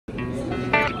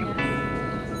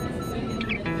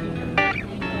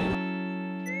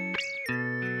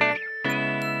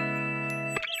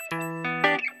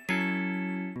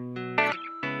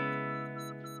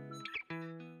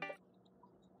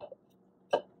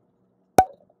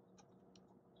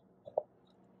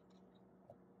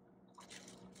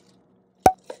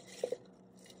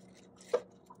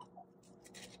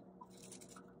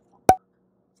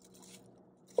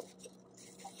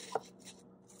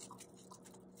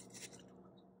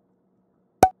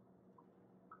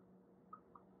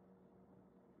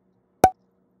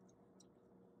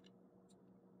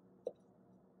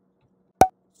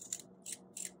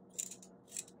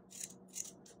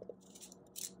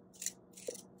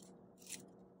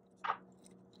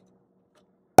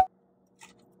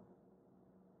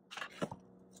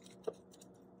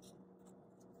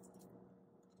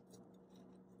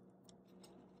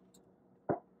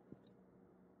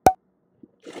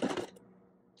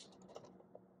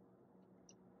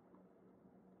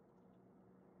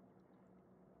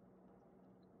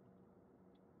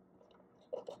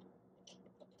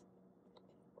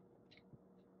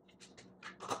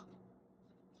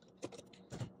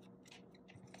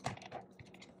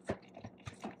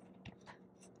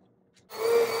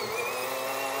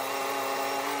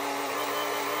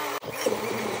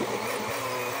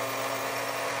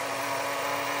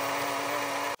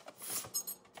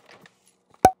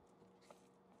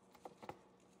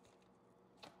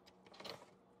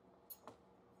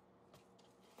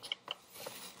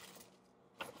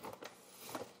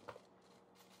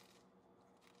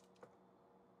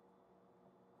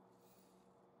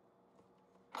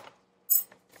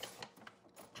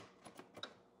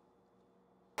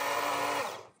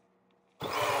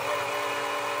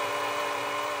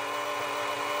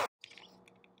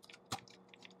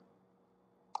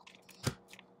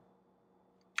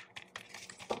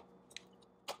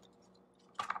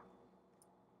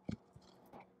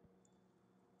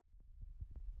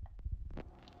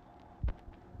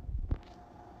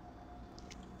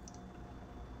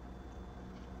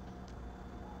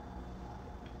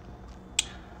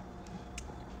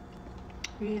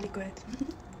really good.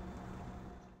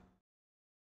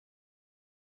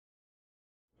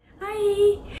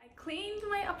 Hi! I cleaned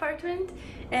my apartment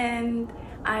and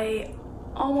I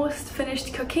almost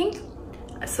finished cooking.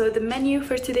 So the menu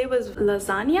for today was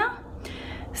lasagna.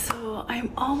 So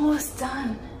I'm almost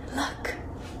done. Look.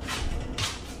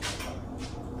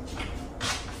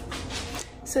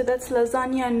 So that's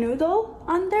lasagna noodle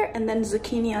on there and then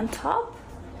zucchini on top.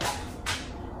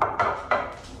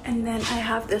 And then I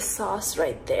have this sauce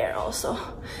right there also.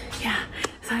 Yeah,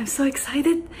 so I'm so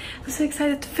excited. I'm so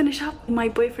excited to finish up. My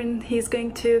boyfriend, he's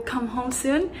going to come home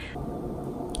soon.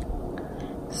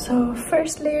 So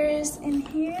first layer is in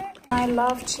here. I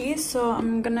love cheese, so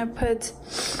I'm gonna put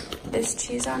this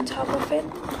cheese on top of it.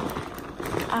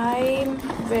 I'm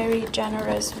very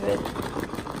generous with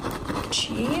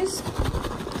cheese,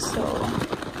 so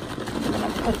I'm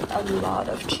gonna put a lot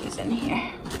of cheese in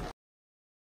here.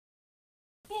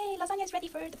 Yay, lasagna is ready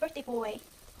for the birthday boy.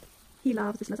 He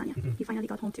loves this lasagna. He finally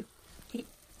got home too.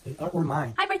 Or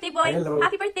mine. Hi birthday boy. Hello.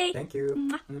 Happy birthday. Thank you.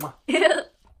 Mwah.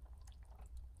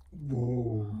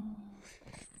 Whoa.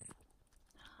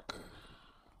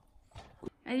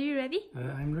 Are you ready?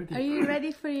 I'm ready. Are you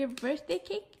ready for your birthday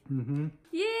cake? Mm-hmm.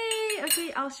 Yay!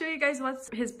 Okay, I'll show you guys what's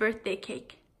his birthday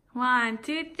cake. 1,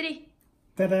 2, 3.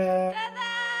 Ta-da! Ta-da!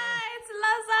 It's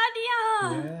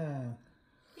lasagna!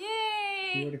 Yeah.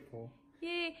 Yay! Beautiful.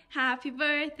 Yay! Happy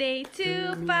birthday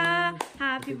to Pa!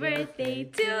 Happy birthday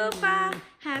to Pa!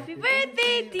 Happy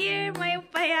birthday, dear my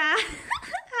Paya!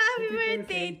 Happy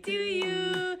birthday to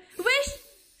you! Wish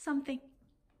something.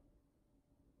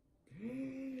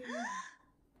 Yay!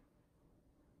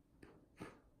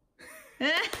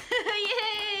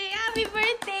 Happy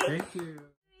birthday! Thank you.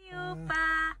 오빠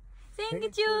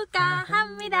생일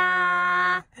축하합니다.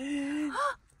 Yay!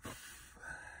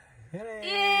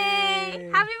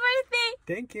 Happy birthday!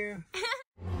 Thank you.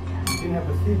 You can have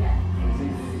a seat.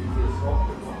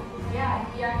 Yeah,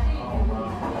 you actually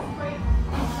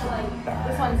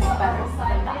this one's better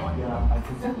than that one. Yeah, I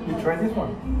think so. You try this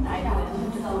one. I didn't.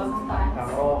 It just looks fun.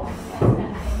 Oh.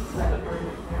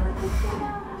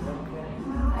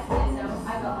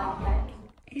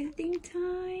 Editing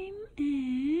time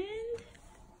and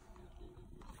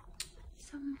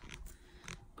some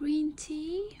green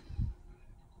tea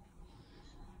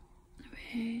with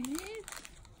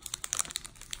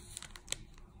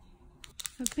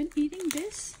I've been eating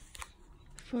this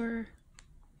for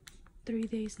 3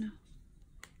 days now.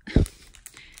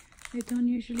 I don't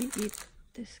usually eat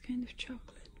this kind of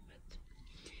chocolate,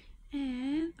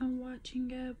 and I'm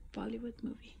watching a Bollywood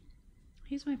movie.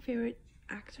 He's my favorite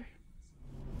actor.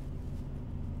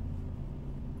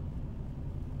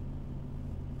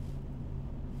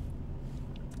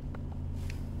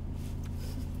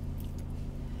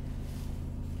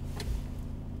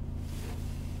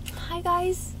 Hi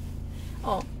guys.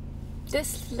 Oh,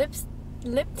 this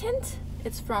lip tint,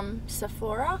 it's from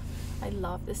Sephora. I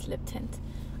love this lip tint.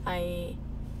 I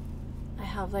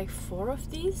have like 4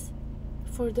 of these,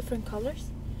 4 different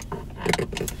colors.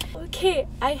 Okay,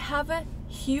 I have a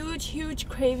huge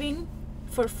craving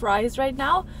for fries right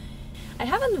now. I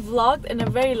haven't vlogged in a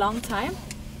very long time,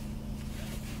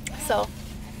 so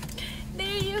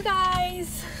there you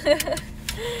guys.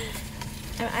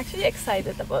 I'm actually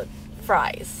excited about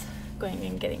fries, going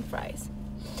and getting fries.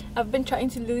 I've been trying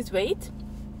to lose weight,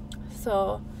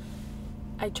 so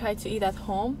I try to eat at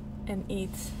home and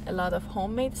eat a lot of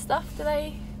homemade stuff that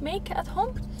I make at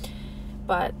home.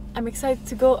 But I'm excited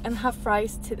to go and have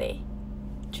fries today,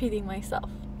 treating myself.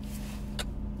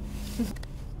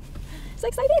 So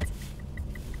excited!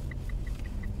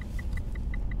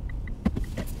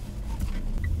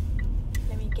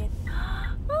 Let me get.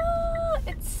 Oh,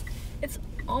 it's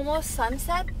almost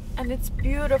sunset and it's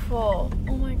beautiful.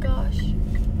 Oh my gosh!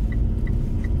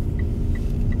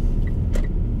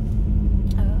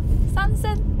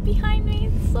 Sunset behind me.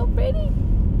 It's so pretty.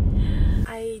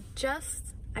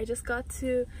 I just got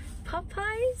to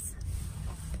Popeyes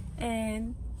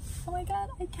and oh my god,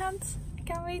 I can't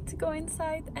wait to go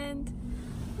inside and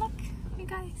look, you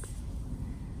guys,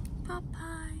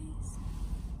 Popeyes.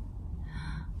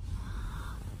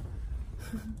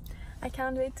 I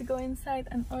can't wait to go inside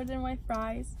and order my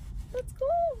fries. Let's go.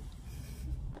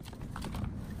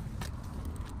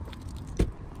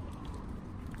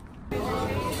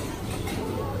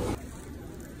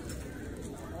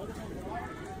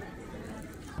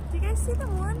 Do you guys see the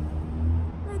one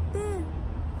right there?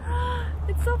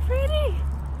 It's so pretty.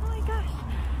 Oh my gosh.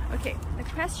 Okay, the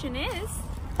question is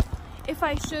if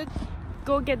I should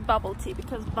go get bubble tea,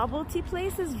 because bubble tea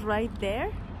place is right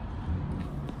there.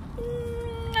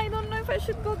 I don't know if I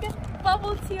should go get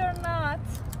bubble tea or not.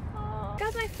 Oh,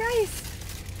 got my fries.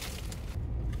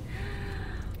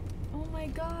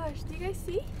 gosh, do you guys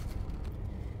see?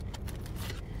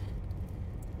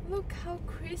 Look how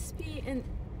crispy and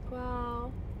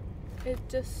wow, it's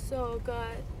just so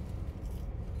good.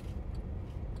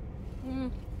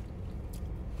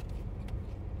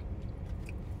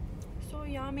 So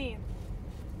yummy.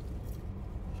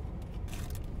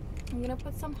 I'm gonna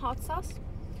put some hot sauce.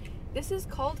 This is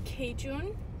called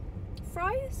Cajun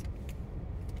fries.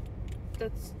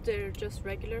 They're just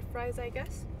regular fries, I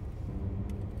guess.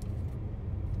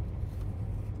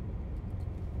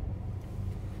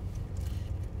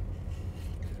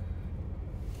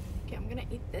 Okay, I'm gonna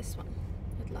eat this one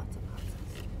with lots of hot sauce.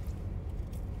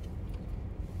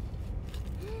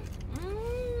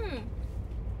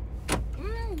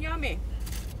 Yummy.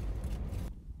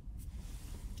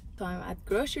 So I'm at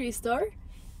grocery store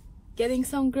getting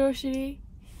some grocery,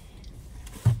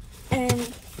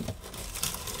 and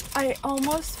I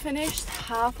almost finished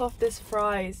half of this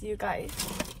fries, you guys.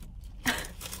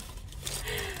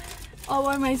 All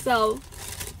by myself.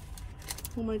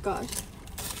 Oh my gosh.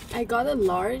 I got a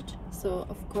large, so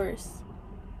of course,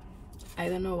 I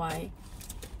don't know why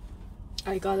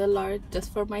I got a large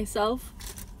just for myself.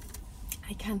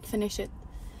 I can't finish it,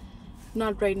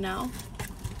 not right now.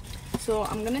 So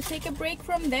I'm gonna take a break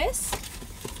from this.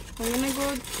 I'm gonna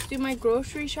go do my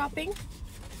grocery shopping,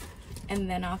 and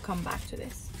then I'll come back to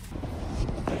this.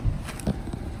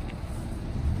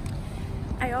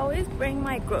 I always bring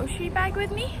my grocery bag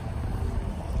with me,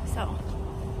 so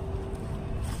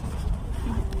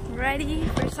ready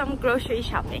for some grocery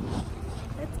shopping.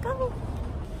 Let's go.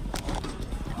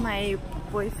 My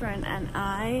boyfriend and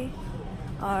I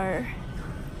are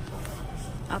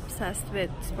obsessed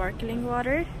with sparkling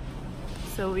water,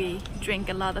 so we drink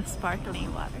a lot of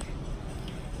sparkling water,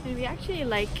 and we actually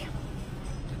like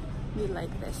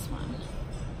this one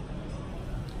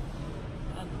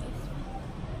and this one.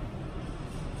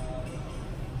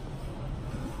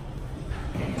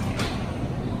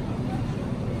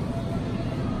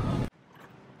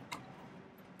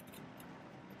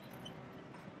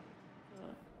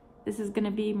 This is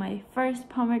gonna be my first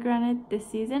pomegranate this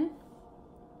season.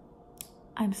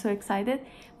 I'm so excited.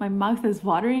 My mouth is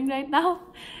watering right now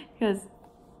because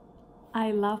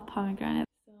I love pomegranate.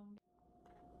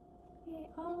 Okay,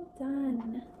 all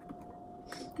done.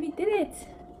 We did it.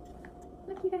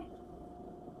 Look, you guys.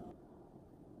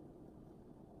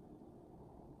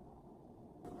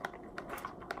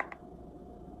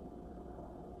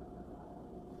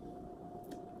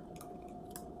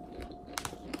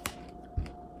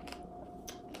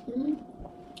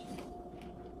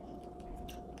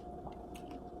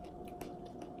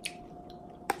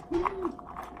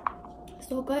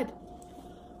 So good.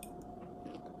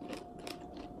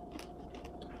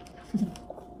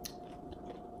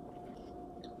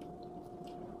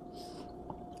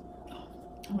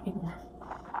 I'll eat more.